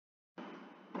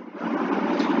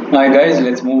Hi guys,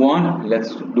 let's move on.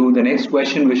 Let's do the next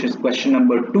question, which is question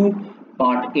number 2,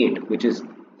 part 8, which is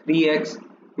 3x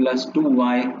plus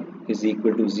 2y is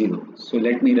equal to 0. So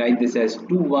let me write this as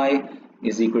 2y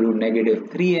is equal to negative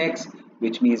 3x,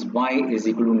 which means y is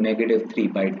equal to negative 3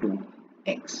 by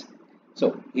 2x.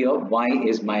 So here y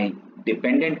is my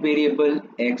dependent variable,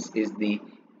 x is the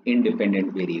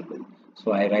independent variable.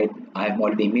 So I have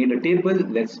already made a table.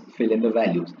 Let's fill in the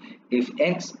values. If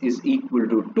x is equal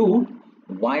to 2,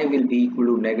 y will be equal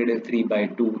to negative 3 by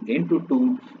 2 into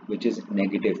 2, which is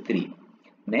negative 3.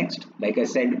 Next, like I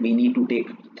said, we need to take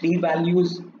 3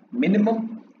 values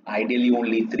minimum, ideally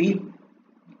only 3.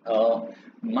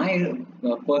 My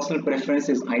personal preference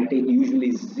is I take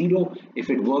usually 0. If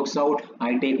it works out,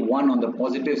 I take 1 on the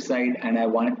positive side and I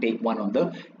want to take 1 on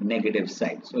the negative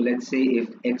side. So let's say if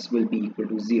x will be equal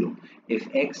to 0.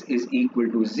 If x is equal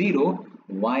to 0,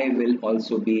 y will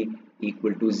also be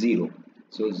equal to 0.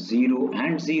 So 0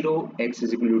 and 0, x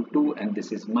is equal to 2 and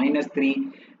this is minus 3.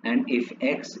 And if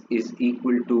x is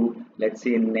equal to, let's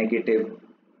say, negative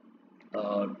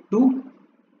 2,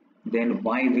 then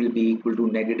y will be equal to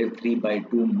negative 3 by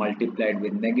 2 multiplied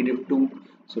with negative 2.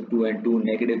 So 2 and 2,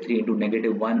 negative 3 into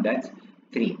negative 1, that's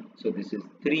 3. So this is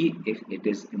 3 if it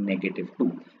is negative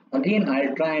 2. Again,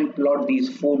 I'll try and plot these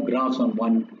 4 graphs on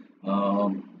one,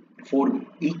 4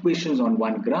 equations on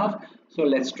one graph. So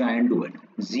let's try and do it.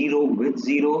 0 with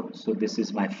 0. So this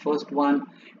is my first one.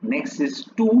 Next is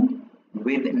 2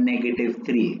 with negative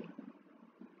 3.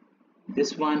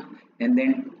 This one. And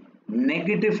then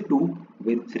negative 2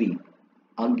 with 3.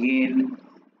 Again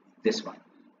this one.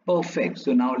 Perfect.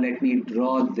 So now let me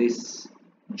draw this.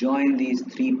 Join these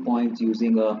 3 points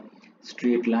using a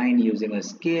straight line, using a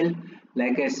scale.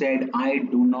 Like I said, I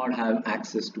do not have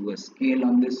access to a scale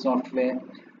on this software.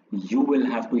 You will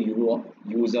have to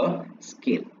use a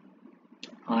scale.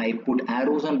 I put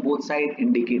arrows on both sides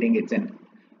indicating it's an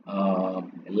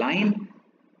line,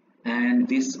 and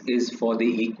this is for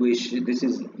the equation.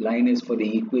 Line is for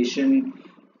the equation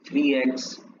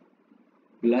 3x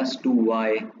plus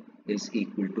 2y is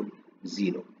equal to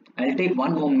 0. I'll take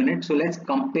 1 more minute. So let's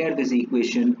compare this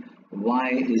equation.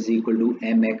 Y is equal to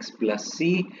mx plus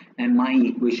c, and my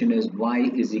equation is y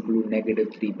is equal to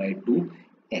negative 3 by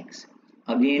 2x.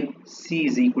 Again, c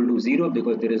is equal to 0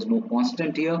 because there is no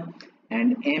constant here,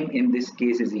 and m in this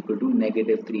case is equal to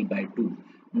negative 3 by 2.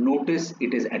 Notice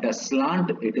it is at a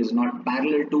slant, it is not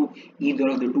parallel to either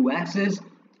of the two axes,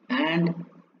 and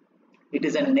it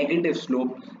is a negative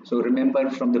slope. So remember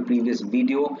from the previous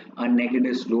video, a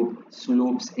negative slope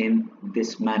slopes in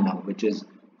this manner, which is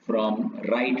from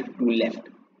right to left.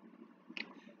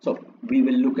 So we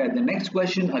will look at the next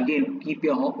question. Again,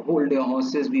 hold your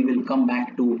horses. We will come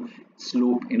back to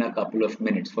slope in a couple of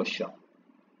minutes for sure.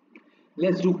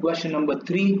 Let's do question number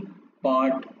 3,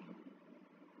 part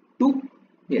 2.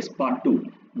 Yes, part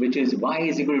 2, which is y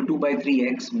is equal to 2 by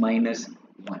 3x minus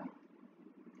 1.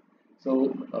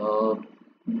 So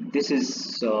this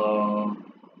is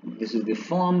the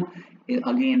form.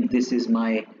 Again, this is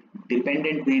my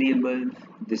dependent variable.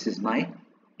 This is my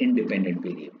independent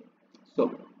variable.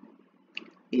 So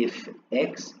if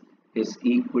x is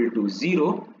equal to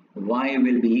 0, y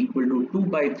will be equal to 2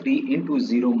 by 3 into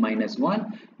 0 minus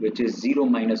 1, which is 0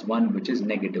 minus 1, which is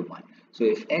negative 1. So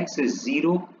if x is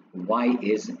 0, y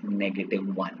is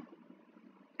negative 1.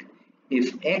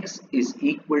 If x is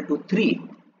equal to 3,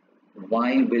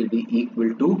 y will be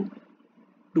equal to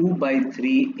 2 by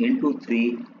 3 into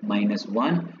 3 minus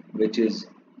 1, which is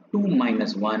 2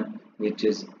 minus 1, which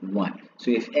is 1.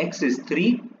 So if x is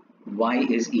 3, y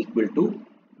is equal to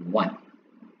 1.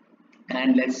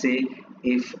 And let's say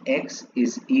if x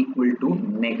is equal to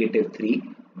negative 3,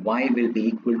 y will be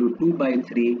equal to 2 by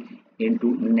 3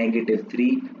 into negative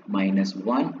 3 minus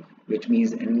 1, which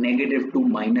means negative 2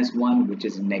 minus 1, which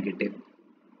is negative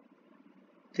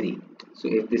 3. So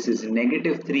if this is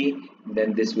negative 3,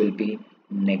 then this will be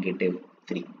negative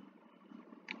 3.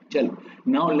 Chalo.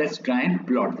 Now let's try and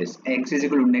plot this. X is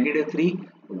equal to negative 3,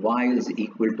 y is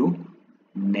equal to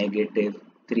negative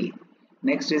 3.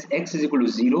 Next is x is equal to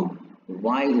 0,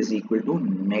 y is equal to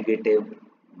negative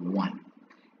 1.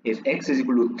 If x is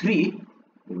equal to 3,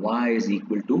 y is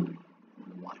equal to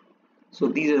 1. So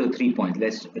these are the 3 points.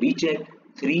 Let's recheck.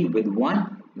 3 with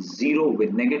 1, 0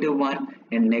 with negative 1,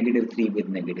 and negative 3 with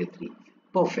negative 3.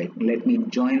 Perfect. Let me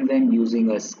join them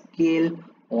using a scale,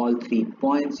 all 3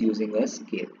 points using a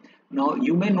scale. Now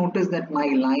you may notice that my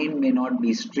line may not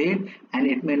be straight and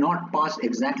it may not pass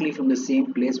exactly from the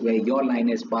same place where your line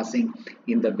is passing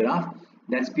in the graph.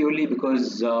 That's purely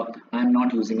because I'm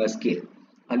not using a scale.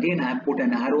 Again, I put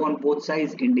an arrow on both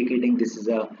sides indicating this is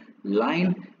a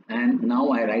line, and now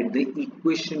I write the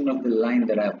equation of the line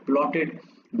that I have plotted.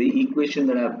 The equation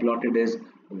that I have plotted is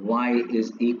y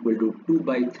is equal to 2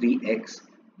 by 3x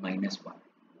minus 1.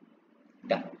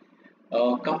 Done.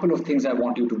 A couple of things I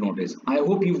want you to notice. I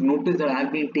hope you've noticed that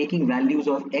I've been taking values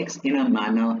of x in a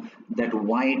manner that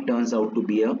y turns out to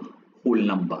be a whole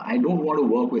number. I don't want to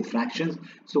work with fractions.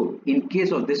 So in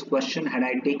case of this question, had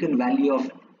I taken value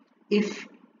of if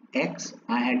x,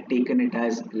 I had taken it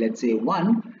as, let's say,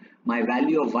 1, my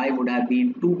value of y would have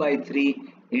been 2 by 3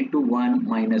 into 1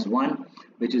 minus 1,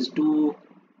 which is 2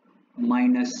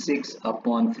 minus 6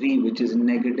 upon 3, which is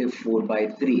negative 4 by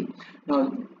 3.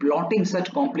 Now plotting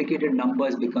such complicated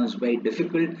numbers becomes very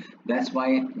difficult. That's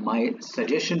why my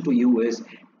suggestion to you is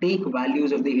take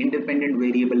values of the independent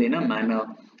variable in a manner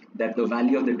that the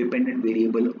value of the dependent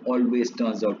variable always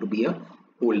turns out to be a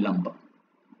whole number.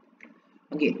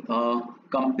 Okay,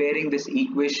 comparing this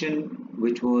equation,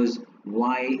 which was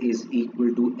y is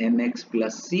equal to mx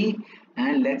plus c,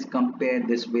 and let's compare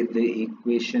this with the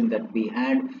equation that we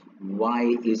had,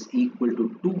 y is equal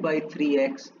to 2 by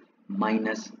 3x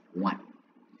minus 1.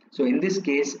 So in this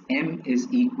case, m is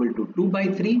equal to 2 by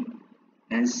 3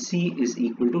 and c is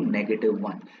equal to negative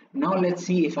 1. Now let's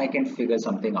see if I can figure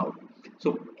something out.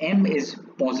 So m is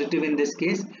positive in this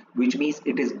case, which means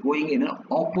it is going in an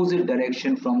opposite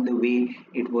direction from the way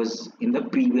it was in the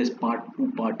previous part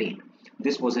 2, part 8.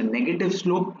 This was a negative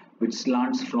slope which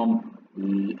slants from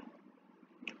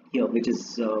here, which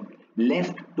is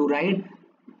left to right,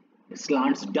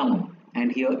 slants down,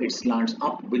 and here it slants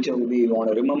up, whichever way you want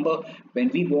to remember. When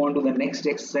we go on to the next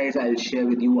exercise, I'll share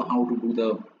with you how to do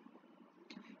the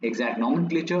exact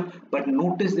nomenclature, but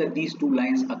notice that these two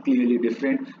lines are clearly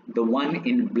different. The one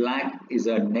in black is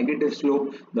a negative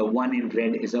slope, the one in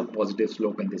red is a positive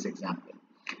slope in this example.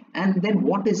 And then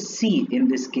what is c in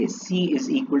this case? C is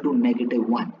equal to negative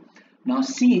 1. Now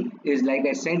c is, like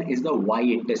I said, is the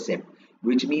y-intercept,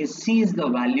 which means c is the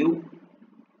value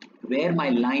where my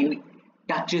line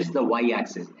touches the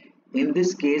y-axis. In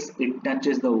this case, it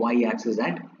touches the y-axis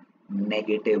at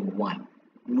negative 1.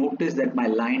 Notice that my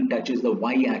line touches the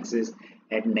y-axis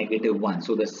at negative 1.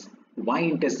 So the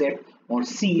y-intercept or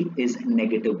c is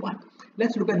negative 1.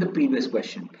 Let's look at the previous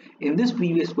question. In this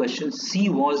previous question, c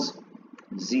was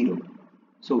 0.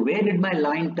 So where did my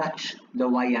line touch the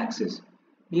y-axis?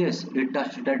 Yes, it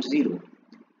touched it at 0.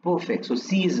 Perfect. So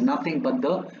c is nothing but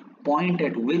the point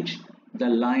at which the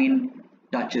line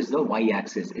touches the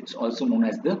y-axis. It's also known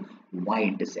as the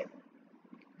y-intercept.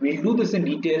 We'll do this in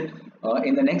detail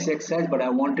in the next exercise, but I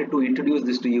wanted to introduce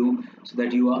this to you so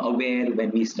that you are aware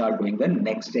when we start doing the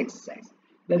next exercise.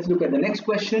 Let's look at the next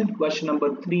question. Question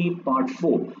number 3, part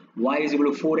 4. Y is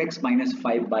equal to 4x minus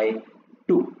 5 by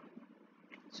 2.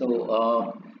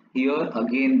 So here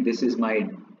again, this is my,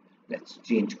 let's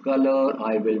change color.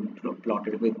 I will plot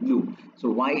it with blue. So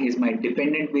y is my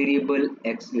dependent variable,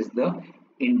 x is the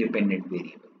independent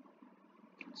variable.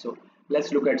 So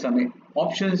let's look at some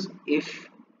options. If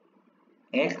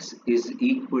x is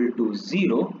equal to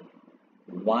 0,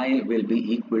 y will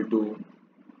be equal to,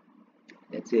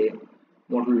 let's say,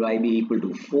 what will y be equal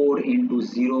to? 4 into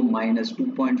 0 minus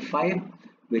 2.5,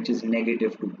 which is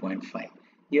negative 2.5.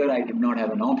 Here I did not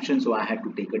have an option, so I had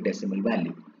to take a decimal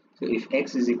value. So if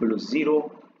x is equal to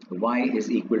 0, y is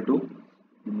equal to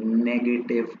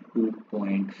negative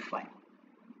 2.5.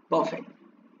 Perfect.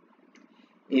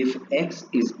 If x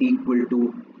is equal to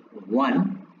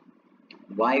 1,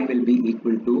 y will be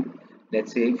equal to,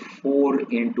 let's say, 4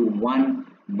 into 1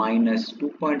 minus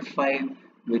 2.5,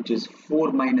 which is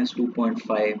 4 minus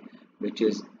 2.5, which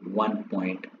is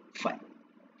 1.5.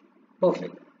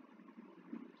 Perfect.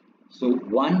 So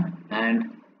 1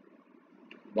 and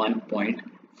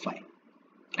 1.5.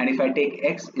 And if I take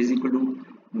x is equal to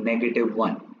negative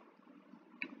 1,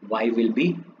 y will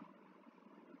be,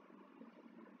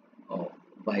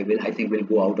 y will, I think, will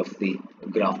go out of the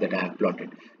graph that I have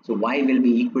plotted. So y will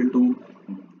be equal to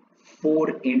 4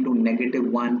 into negative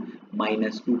 1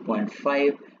 minus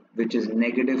 2.5, which is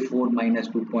negative 4 minus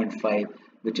 2.5,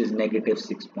 which is negative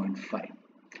 6.5.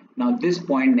 Now this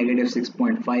point, negative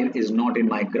 6.5, is not in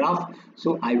my graph,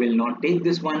 so I will not take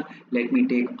this one. Let me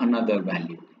take another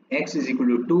value. X is equal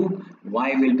to 2,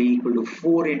 y will be equal to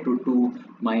 4 into 2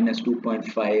 minus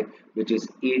 2.5, which is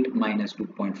 8 minus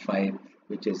 2.5,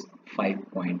 which is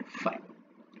 5.5.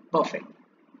 Perfect.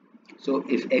 So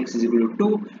if x is equal to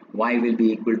 2, y will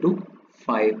be equal to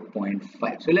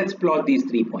 5.5. So let's plot these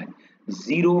 3 points.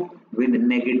 0 with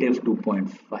negative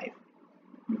 2.5.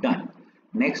 Done.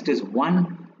 Next is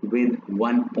 1 with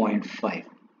 1.5.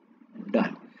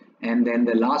 Done. And then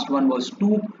the last one was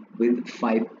 2 with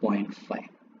 5.5.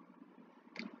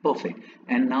 Perfect.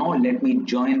 And now let me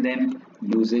join them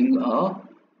using a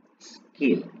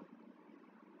scale.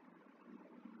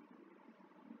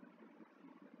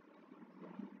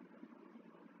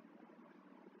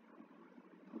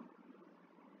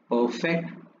 Perfect.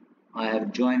 I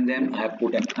have joined them. I have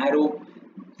put an arrow.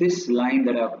 This line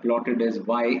that I have plotted as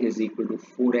y is equal to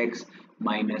 4x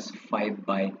minus 5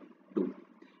 by 2.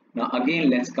 Now again,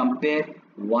 let's compare.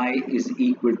 Y is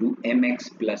equal to mx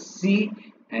plus c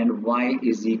and y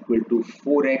is equal to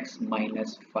 4x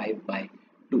minus 5 by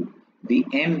 2. The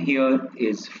m here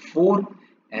is 4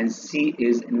 and c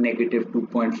is negative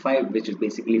 2.5, which is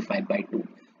basically 5 by 2.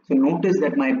 So notice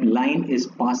that my line is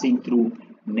passing through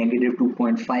negative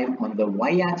 2.5 on the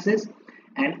y-axis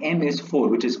and m is 4,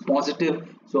 which is positive.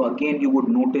 So again, you would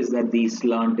notice that the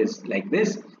slant is like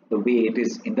this, the way it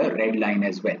is in the red line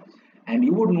as well. And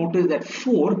you would notice that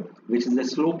 4, which is the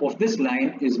slope of this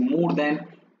line, is more than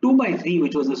 2 by 3,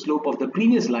 which was the slope of the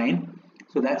previous line.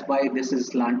 So that's why this is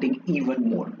slanting even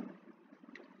more.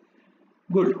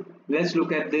 Good. Let's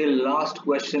look at the last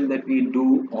question that we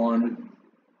do on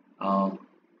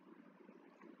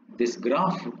this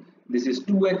graph. This is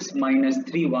 2x minus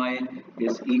 3y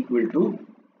is equal to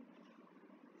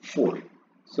 4.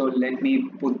 So let me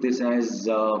put this as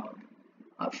so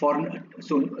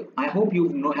I hope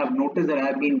you have noticed that I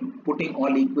have been putting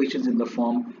all equations in the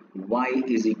form y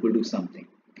is equal to something.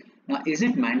 Now, is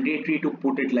it mandatory to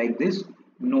put it like this?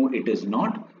 No, it is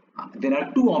not. There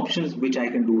are two options which I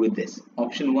can do with this.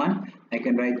 Option 1, I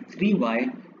can write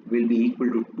 3y will be equal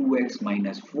to 2x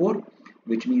minus 4,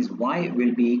 which means y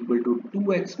will be equal to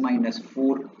 2x minus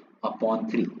 4 upon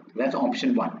 3. That's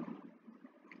option 1.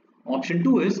 Option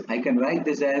 2 is I can write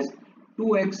this as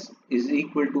 2x is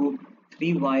equal to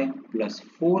 3y plus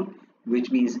 4, which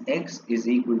means x is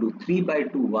equal to 3 by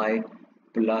 2y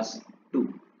plus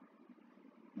 2.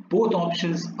 Both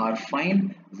options are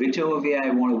fine. Whichever way I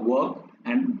want to work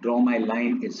and draw my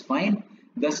line is fine.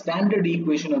 The standard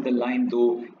equation of the line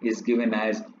though is given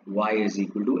as y is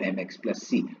equal to mx plus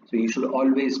c. So you should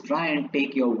always try and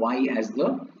take your y as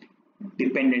the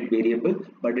dependent variable,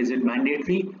 but is it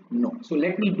mandatory? No. So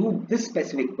let me do this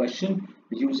specific question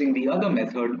using the other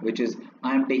method, which is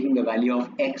I am taking the value of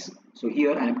x. So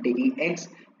here I am taking x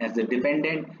as the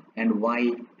dependent and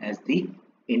y as the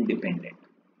independent.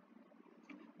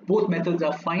 Both methods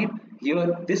are fine.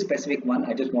 Here this specific one,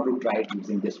 I just want to try it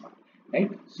using this one,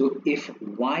 right? So if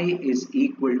y is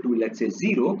equal to, let's say,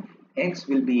 0, x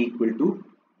will be equal to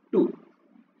 2.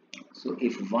 So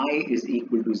if y is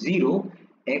equal to 0,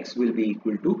 x will be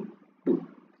equal to 2.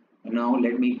 Now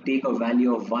let me take a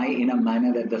value of y in a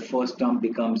manner that the first term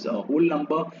becomes a whole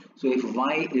number. So if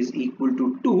y is equal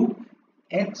to 2,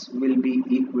 x will be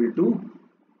equal to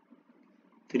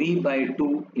 3 by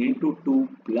 2 into 2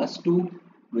 plus 2,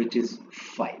 which is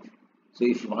 5. So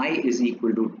if y is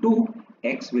equal to 2,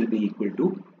 x will be equal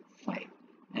to 5.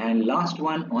 And last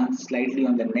one, on slightly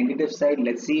on the negative side,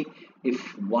 let's see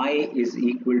if y is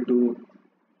equal to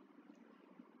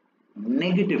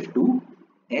negative 2,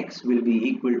 x will be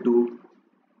equal to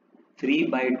 3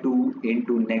 by 2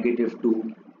 into negative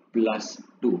 2 plus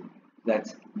 2.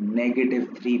 That's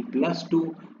negative 3 plus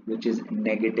 2, which is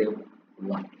negative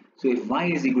 1. So if y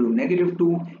is equal to negative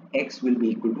 2, x will be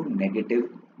equal to negative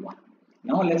 1.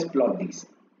 Now let's plot these.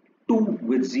 2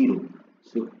 with 0.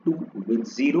 So 2 with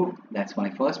 0, that's my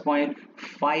first point.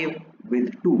 5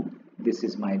 with 2, this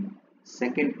is my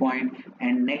second point.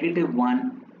 And negative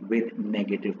 1 with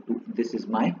negative 2, this is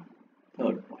my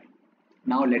third point.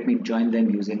 Now let me join them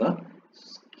using a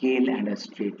scale and a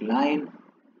straight line.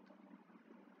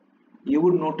 You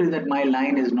would notice that my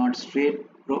line is not straight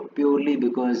purely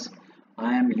because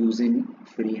I am using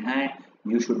freehand.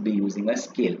 You should be using a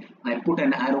scale. I put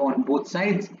an arrow on both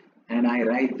sides and I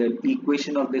write the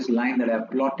equation of this line that I have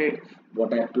plotted.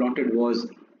 What I plotted was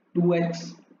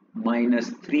 2x minus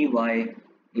 3y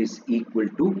is equal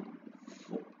to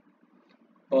 4.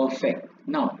 Perfect.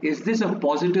 Now, is this a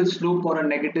positive slope or a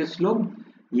negative slope?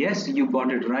 Yes, you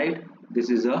got it right. This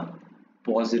is a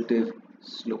positive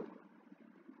slope.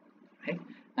 Right?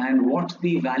 And what's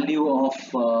the value of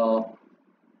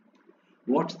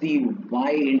what's the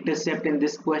y-intercept in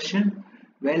this question?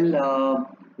 Well,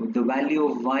 the value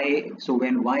of y, so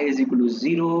when y is equal to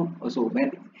 0, so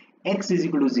when x is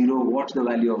equal to 0, what's the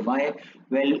value of y?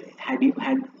 Well, had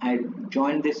I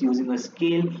joined this using a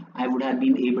scale, I would have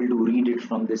been able to read it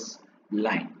from this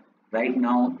line. Right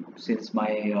now, since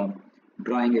my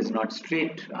drawing is not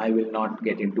straight, I will not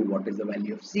get into what is the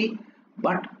value of c,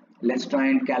 but let's try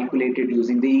and calculate it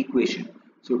using the equation.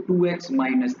 So 2x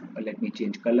minus, let me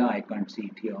change color, I can't see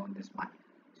it here on this one.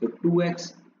 So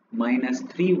 2x minus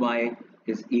 3y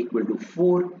is equal to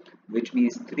 4, which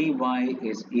means 3y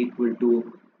is equal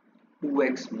to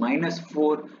 2x minus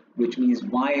 4, which means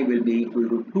y will be equal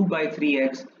to 2 by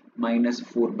 3x minus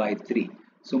 4 by 3.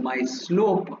 So my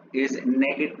slope is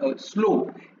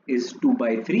 2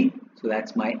 by 3, so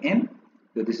that's my m.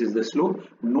 So this is the slope.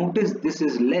 Notice this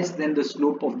is less than the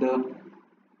slope of the,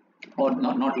 or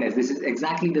not less, this is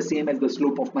exactly the same as the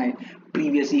slope of my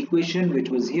previous equation, which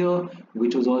was here,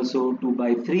 which was also 2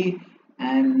 by 3.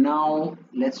 And now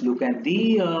let's look at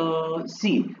the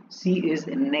c. C is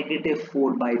negative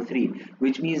 4 by 3,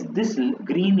 which means this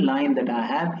green line that I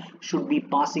have should be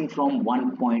passing from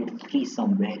 1.3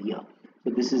 somewhere here. So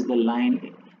this is the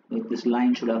line, this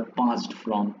line should have passed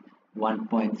from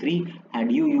 1.3.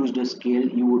 Had you used a scale,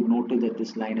 you would notice that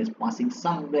this line is passing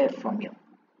somewhere from here.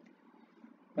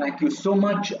 Thank you so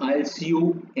much. I'll see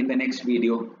you in the next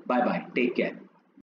video. Bye bye. Take care.